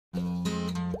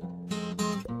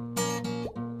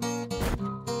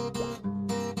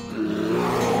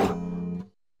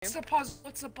the puzzle?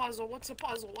 What's the puzzle? What's the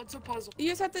puzzle? What's the puzzle? You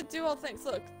just have to do all things.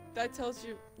 Look, that tells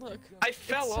you. Look. I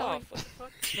fell off.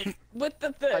 With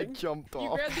the thing. I jumped off. You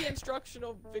grabbed the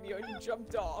instructional video and you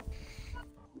jumped off.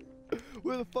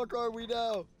 Where the fuck are we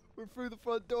now? We're through the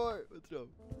front door. Let's go.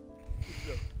 Let's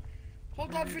go.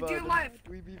 Hold on for dear life.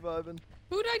 We be vibing.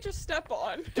 Who did I just step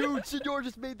on? Dude, Senor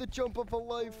just made the jump up a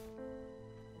life.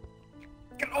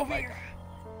 Get over here.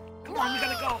 Come on, we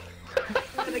gotta go.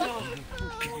 We gotta go.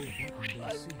 I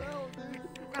fell, dude.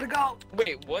 We gotta go.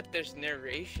 Wait, what? There's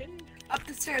narration? Up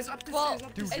the stairs, up the Well, stairs,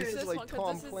 up the Dude, stairs. this is this like one, 'cause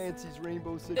Tom this is- Clancy's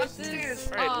Rainbow Six This Siege.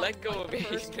 is. Alright, let go like of the it.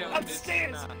 first No, one. this is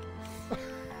Upstairs. not.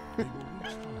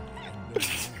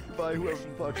 By whoever the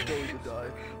fuck's going to die.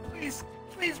 Please,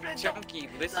 please, man, don't, Chunky,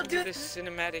 listen Don't do to this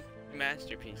cinematic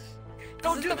masterpiece.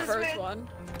 don't This do is the this, first man. one.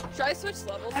 Should I switch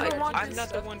levels? I don't Or want just I'm not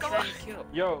the stuff? one Go trying on. to kill.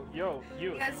 You,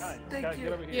 Yes, Sky, thank Sky, you.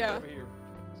 get over here, Yeah. get over here.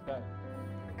 Sky,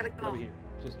 I gotta get go. over here.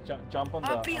 Just jump on the,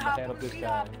 I'm a on the B-hop, head I'm of a this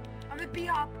B-hop. guy. I'm a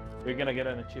B-hop. You're gonna get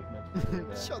an achievement. for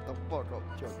that. Shut the fuck up,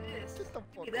 Chuck. What's this? Get the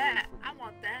fuck Look away at that. from me. I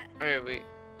want that. Alright, wait.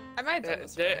 I might have done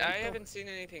this. I already. haven't seen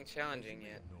anything challenging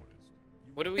yet.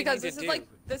 What do we Because need to do?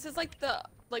 this is like the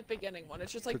beginning one.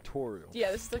 It's just like Tutorial.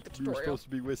 yeah, this is like the We were tutorial. supposed to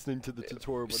be listening to the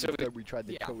tutorial, but So instead we tried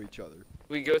to yeah. kill each other.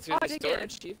 We go through Oh, I the did store get an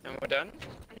achievement. and we're done?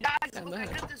 Guys, Yeah, look, I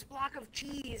man. got this block of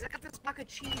cheese. I got this block of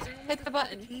cheese. Hit the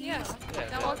button. Cheese. Yeah. Yeah.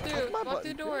 Now walk through. my Walk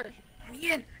through button. the door.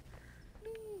 Me in.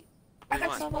 I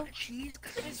got this want? block of cheese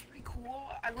because it's pretty cool.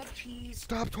 I love cheese.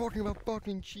 Stop talking about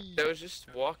fucking cheese. That was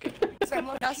just walking. 'Cause I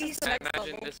love That's cheese. just the I next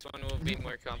imagine level. this one will be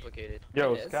more complicated.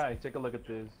 Yo, It is. Sky, take a look at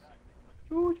this.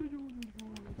 Can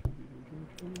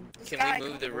Sky, we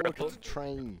move the Oh, look, ripple? it's a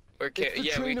train. Or can, It's the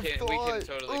yeah, we train of can thought.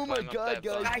 totally Oh my climb up God, that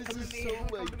guys, block. this Come is to me, so come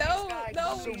like. to me. No, Sky,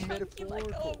 no, so Chunky, let go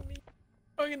metaphorical. of me.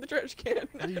 Throwing in the trash can.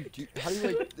 How do you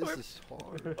like this is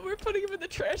hard. We're putting him in the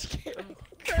trash can.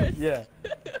 Chris. Yeah,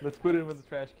 let's put him in the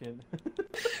trash can.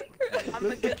 I'm in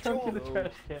Let's get Chunky in control. the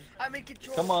trash can. I'm in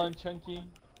control. Come on, Chunky.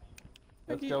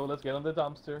 Let's Chunky. go, let's get on the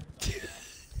dumpster.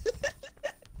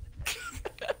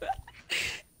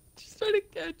 Just trying to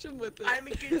catch him with it. I'm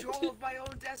in control of my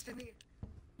own destiny.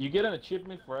 You get an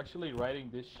achievement for actually writing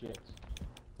this shit.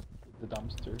 The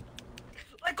dumpster.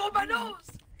 Let go of my nose.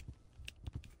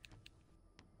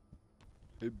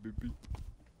 Hey, baby.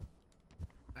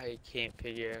 I can't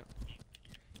figure out.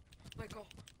 Let go.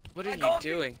 What are Let you go of me.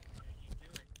 doing?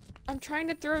 I'm trying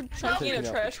to throw Chunky in Taking a out the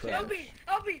trash trash. can. Help me.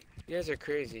 Help me. You guys are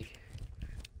crazy.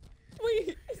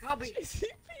 Wait. Help me. JCP,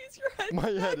 is your head My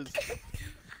head back?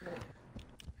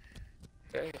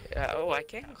 is. Oh, I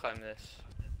can climb this.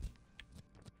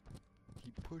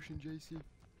 Keep pushing, JC.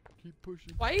 Keep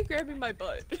pushing. Why are you grabbing my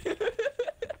butt?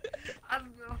 I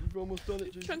don't know. We've almost done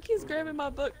it, JC. Chunky's grabbing my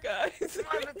butt, guys.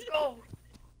 Come on, let's go.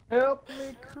 Help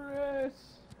me, Chris!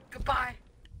 Goodbye.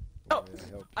 Oh, Yeah,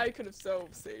 help. I could have so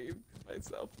saved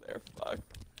myself there. Fuck.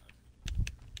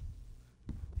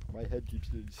 My head keeps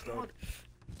getting Come on. stuck.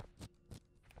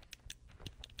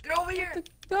 Get over here.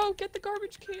 No, get the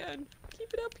garbage can.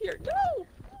 Keep it up here. No,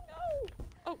 no.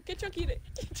 Oh, get Chunky in it.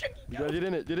 Get Chunky. You Go. gotta get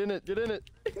in it. Get in it. Get in it.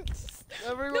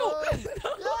 Everyone. No.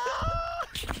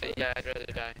 Yeah, I'd rather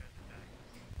die.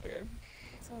 Okay.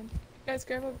 So, guys,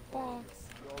 grab a box.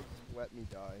 Y'all just let me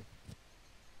die.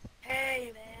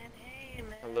 Hey, man. Hey,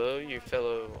 man. Hello, your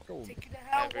fellow Go. Take you to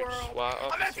hell, average world. SWAT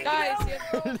I'm not officer. taking Guys,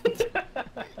 hell, you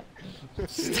world.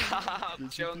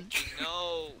 Stop, Chunky,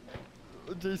 no!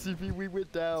 JCP, we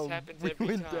went down. happens We every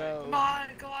went time. Come down. on,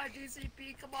 come on,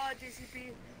 JCP. Come on,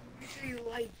 JCP. Make sure you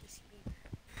like JCP.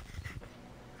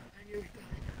 I knew you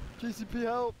JCP,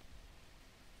 help.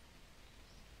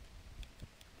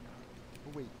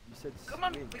 Oh wait, you said Come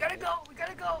on, swing, we gotta right? go. We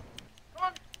gotta go. Come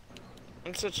on.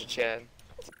 I'm such a Chad.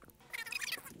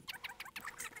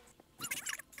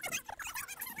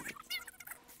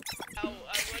 Ow, I wanted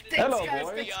Thanks, Hello, guys.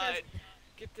 boys. Thanks, guys.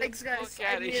 Get the Thanks, guys. fuck I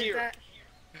out of needed here. that.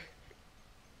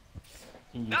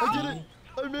 Can you I did see? it.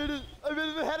 I made it. I made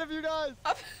it ahead of you guys.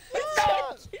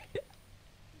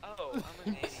 Oh, I'm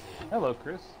an idiot. Hello,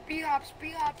 Chris. B-hops,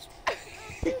 B-hops,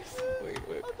 wait.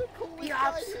 I'm the coolest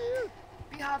Yeah. guy here.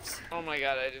 B-hops. Oh my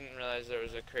god, I didn't realize there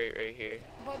was a crate right here.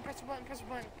 Button, press a button, press a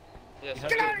button. Yes, You have,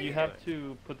 Get to, out of you here. have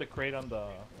to put the crate on the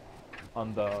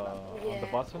on the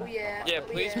button. Oh, yeah. Yeah,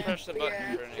 oh, please yeah, press the oh, button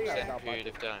yeah, for an oh, yeah. extended period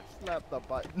of time. Slap the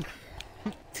button.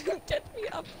 Get me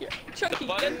up here. The Chunky,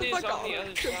 button get the is fuck on off. the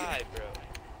other side, bro.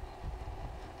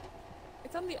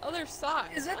 It's on the other side.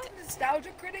 Is that What? the nostalgia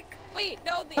critic? Wait,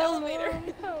 no, the elevator.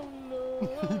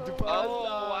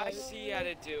 Oh, I see how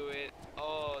to do it.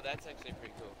 Oh, that's actually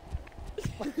pretty cool.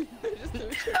 Just to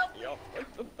Chunky up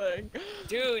with the thing.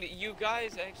 Dude, you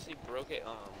guys actually broke it.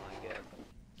 Oh my god.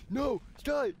 No,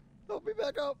 Sky, help me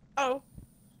back up. Oh,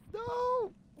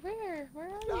 No. Where? Where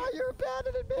are Ah, you? you're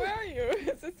abandoning me. Where are you?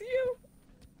 Is this you?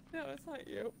 No, it's not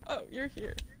you. Oh, you're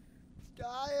here.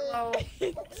 Sky. Hello.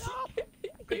 You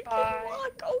Goodbye. can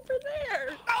walk over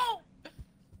there. Oh!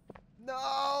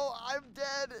 No, I'm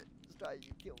dead. Sky,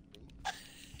 you killed me.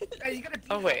 Hey, you gotta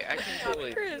Oh wait, I can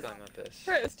totally Chris. climb up this.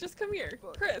 Chris, just come here.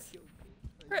 Fuck, Chris, you killed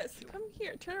me. Chris, You come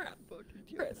here. Turn around. fucking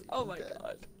killed Chris, me. oh I'm my dead.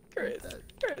 god. Chris, dead.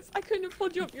 Chris, I couldn't have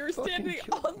pulled you up. You were Fucking standing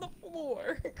killed on the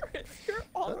floor. Chris, you're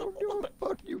I on the don't give floor. a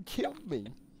fuck. You killed me.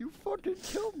 You fucking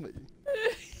killed me.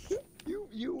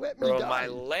 You let me Bro, die. my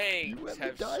You legs let me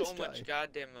have die, so Sky. much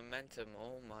goddamn momentum.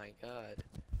 Oh my god.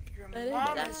 Your Let it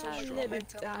mom die, is so let strong.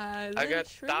 it die, I let got it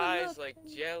shrivel thighs up like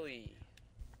and- jelly.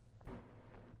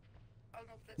 I don't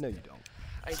know if that's No, you don't.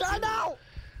 I Sky, do. no!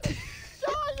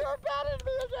 Sky, you're abandoning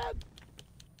me again!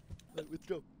 Right, let's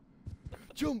go.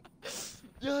 Jump!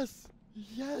 Yes!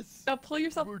 Yes! Now pull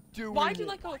yourself. We're doing Why'd you it.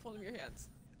 let go with one of your hands?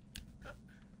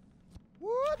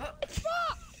 What?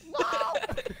 Fuck! No!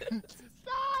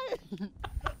 Sky!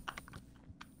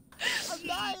 I'm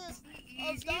dying!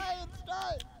 I'm Easy. dying!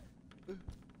 Sky!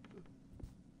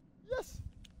 Yes!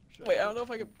 Wait, I don't know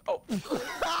if I can. Oh. No!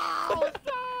 Sky!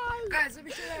 Guys, let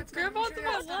me show you how it's done. Grab Let me onto show you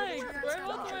how my it's done. Let me legs. show you how Grab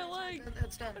it's onto done. my legs.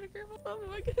 That's done. I'm gonna grab onto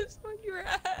my goodness, fuck your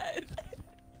head.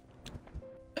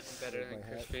 Better My than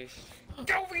Chris hat. face.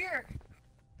 Get over here!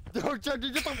 No,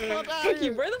 Chucky, get the fuck out of Chucky,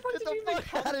 here! where the fuck Get did the you even fuck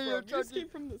come outta from? here, You just Chucky. came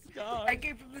from the I sky.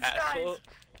 came from the Asshole. skies.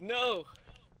 No!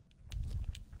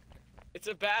 It's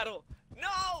a battle!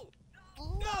 No!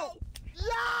 No!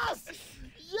 Yes!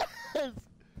 Yes!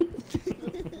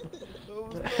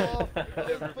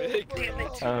 Never been a greater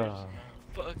Oh.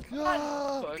 Fuck.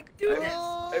 Yeah! Fuck. do I've, this.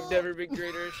 I've never been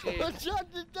greater ashamed.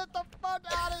 Chucky, get the fuck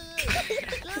out of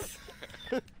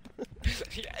here!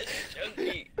 Yes,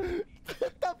 Chunky.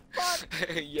 Get the fuck!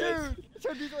 Yes. Dude,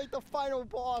 Chucky's like the final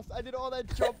boss. I did all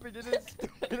that jumping and it's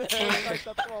stupid ass like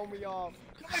to throw me off.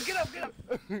 Come on, get up, get up.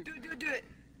 Do it.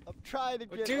 I'm trying to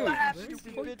get Dude, up, where's you the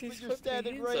stupid fuck bitch, these but you're fucking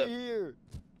standing hands right up? here.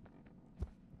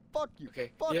 Fuck you.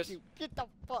 Okay, Fuck yes. you. Get the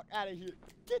fuck out of here.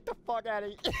 Get the fuck out of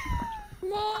here.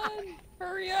 Come on,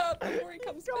 hurry up before he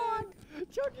comes gone.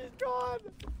 back. Chucky's gone.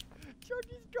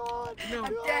 Chucky's gone. No.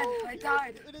 I'm dead. I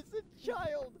died. An innocent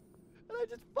child. And I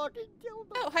just fucking killed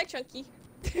him. Oh, hi, Chunky.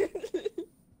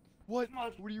 What? Come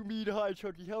on. What do you mean, hi,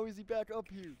 Chucky? How is he back up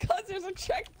here? Cause there's a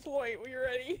checkpoint we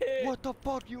already hit. What the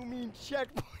fuck you mean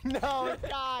checkpoint? No,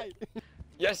 guy.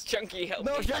 Yes, Chunky, help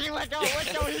No, me. Chucky, let go,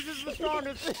 let go. This is the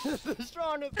strongest. This is the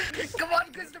strongest. Come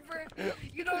on, Christopher.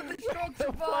 You know the strong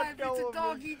survive. Let go It's a of me.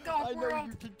 dog-eat-dog I know world.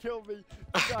 you can kill me.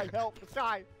 Sky, help.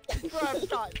 Sky. Grab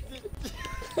Sky.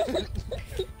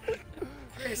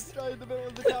 Chris, Sky in the middle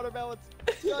of the counterbalance.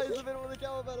 Sky in the middle of the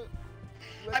counterbalance.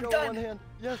 Let I'm go done. one hand.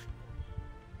 Yes.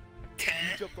 You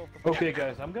jumped off the Okay,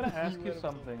 guys, I'm gonna ask You you let him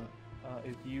something.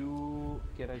 If you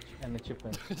get an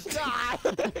achievement, Sky.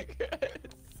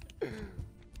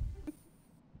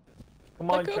 come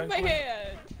on, Let go of my Chunky.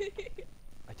 hand.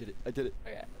 I did it. I did it.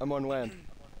 Okay. I'm on land.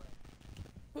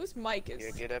 Whose mic Yeah,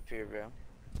 is? get up here, bro.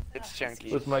 It's Chunky.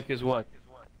 This mic is what?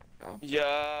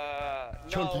 Yeah.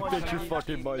 Chunky, no, fix your Chunky,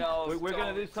 fucking mic. No, We're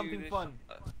gonna do don't something this. fun.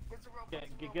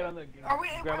 Get on the. are we?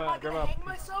 grab Am I a, grab gonna a. hang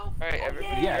myself? Alright, Oh,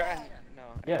 everybody yeah. grab. No.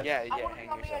 Yes. Yeah, I yeah, wanna hang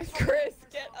go on the yourself. ice. Chris,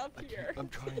 get up here. I'm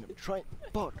trying.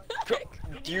 Fuck.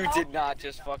 You did not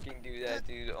just fucking do that,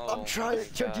 dude. Oh I'm trying. my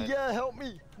Chucky, God. yeah, help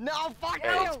me. No, fuck you.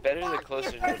 Alright, it's better Fuck the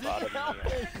closer you. to the bottom Help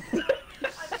you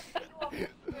are. me.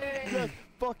 Yes,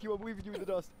 fuck you. I'm leaving you in the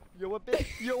dust. You know what, bitch?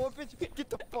 You know what, bitch? Get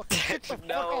the fuck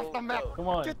No, off the map. no. Come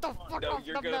on. Get the fuck No, off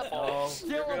you're the gonna map. fall.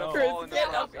 No. You're gonna No. fall in the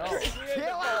Get up, lava. Chris.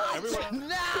 Kill us. Everyone.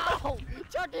 No,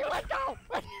 Chucky, let go.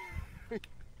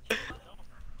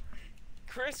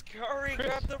 Chris, hurry, Chris.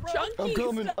 grab the rope. Chunky, I'm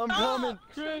coming. I'm stop. coming.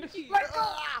 Chris. Chunky. Let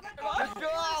go. Let's go.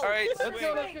 Alright, Let's swing.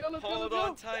 go, let's go, let's go, Hold let's on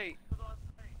go. tight.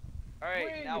 Alright,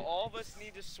 Swing. now all of us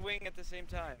need to swing at the same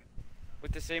time.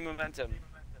 With the same momentum.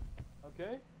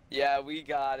 Okay. Yeah, we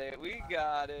got it. We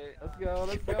got it. Let's go.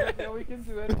 Let's go. Let's go. We can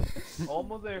do it.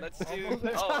 Almost there. Let's do. Almost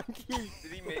there. Oh, Chucky.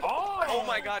 did he make it? Oh! Oh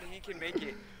my god, he can make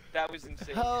it. That was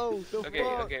insane. How the Okay,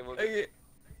 fuck? okay, we'll Okay.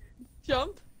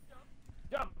 Jump.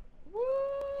 Jump.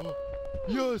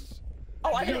 Yes.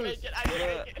 Oh, I didn't Yes. make it. I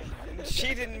didn't make it.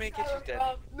 She didn't make it, she's dead.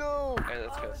 No. Alright,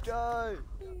 let's go. Sky.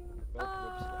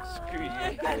 Screw you,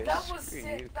 That Chris. was Screw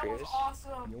sick. you, That was Chris.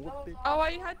 awesome. You That know what, was bitch? Oh,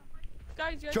 I had.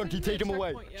 Guys, you guys Chunky, didn't hit take a him away.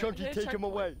 checkpoint yet. Chunky, Hit a take him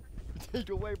checkpoint. away. Take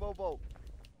away Bobo.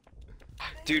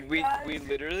 Dude, we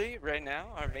literally right now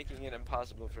are making it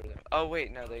impossible for them. Oh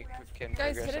wait, no, they can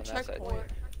Guys, progress hit a on that side. checkpoint.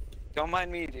 Don't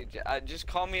mind me, dude. Just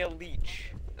call me a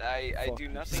leech. I Fuck do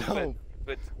nothing yourself.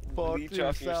 but Fuck leech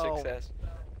off your yourself. success.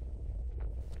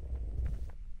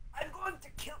 I'm going to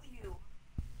kill you.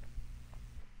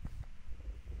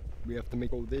 We have to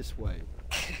make go this way.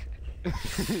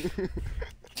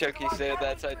 Chucky, stay on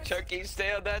that side. Chucky,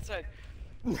 stay on that side.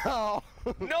 No.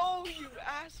 No, you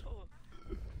asshole.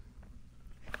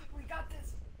 We got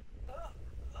this.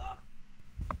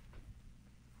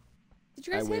 Did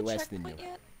you guys I weigh hit a less than checkpoint you.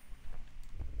 yet?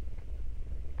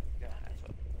 Yeah, that's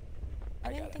what. I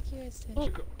I didn't got think you guys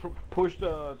did. Push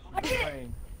the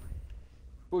train.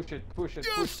 Push it, push it,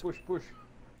 push.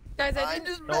 Guys, I I didn't.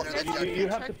 just No, missed you guys it. didn't you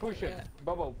hit have to checkpoint push it. yet.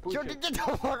 Bubble, push Chucky, it. get the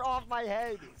fuck off my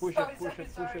head. Push Sorry, it, push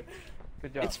it, sorry. push it.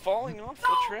 Good job. It's falling off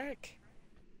the track.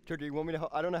 Chucky, you want me to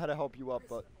help? I don't know how to help you up,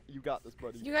 but you got this,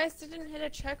 buddy. You guys didn't hit a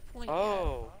checkpoint yet.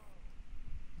 Oh.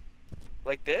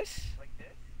 Like this?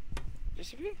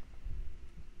 JCP?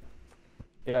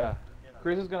 Yeah.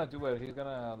 Chris is gonna do it. He's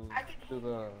gonna I can do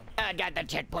the. I got the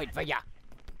checkpoint for ya.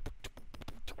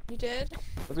 You did?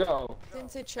 Let's go.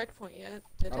 Didn't say checkpoint yet,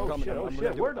 did I'm it? coming, Shit, I'm oh gonna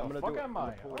shit, do where it, the I'm gonna fuck do it, am I'm I?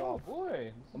 gonna pull it Oh off. boy, this I'm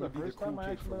is gonna the be the first cool time I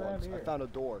kid for actually land once. I here. found a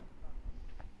door.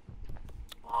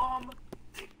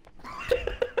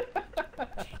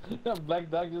 Black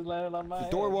dog just landed on my The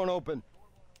door head. won't open.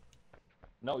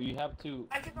 No, you have to.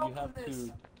 I can You open have this.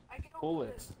 to I can pull open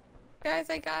it. this. Guys,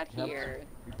 I got Yep. here.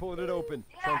 We pulled it open.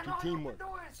 Yeah, I know Chunky how to open teamwork.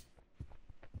 doors.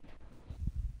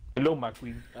 Hello, my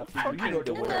queen. fucking You know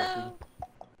the door. way. Hello.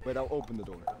 Wait, I'll open the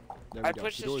door. There we I go.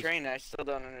 pushed The this door's- train and I still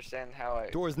don't understand how I.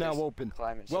 Door's now this open.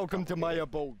 climate is so Welcome to my complicated.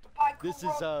 abode. Bye, This is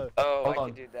Cobra. Oh, Hold I on.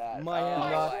 can do that. My oh,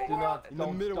 house. I- Do not. In the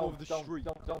don't, middle don't, of the don't, street.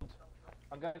 Don't.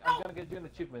 I'm gonna get you an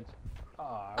achievement.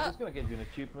 Ah, I was gonna get you an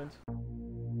achievement.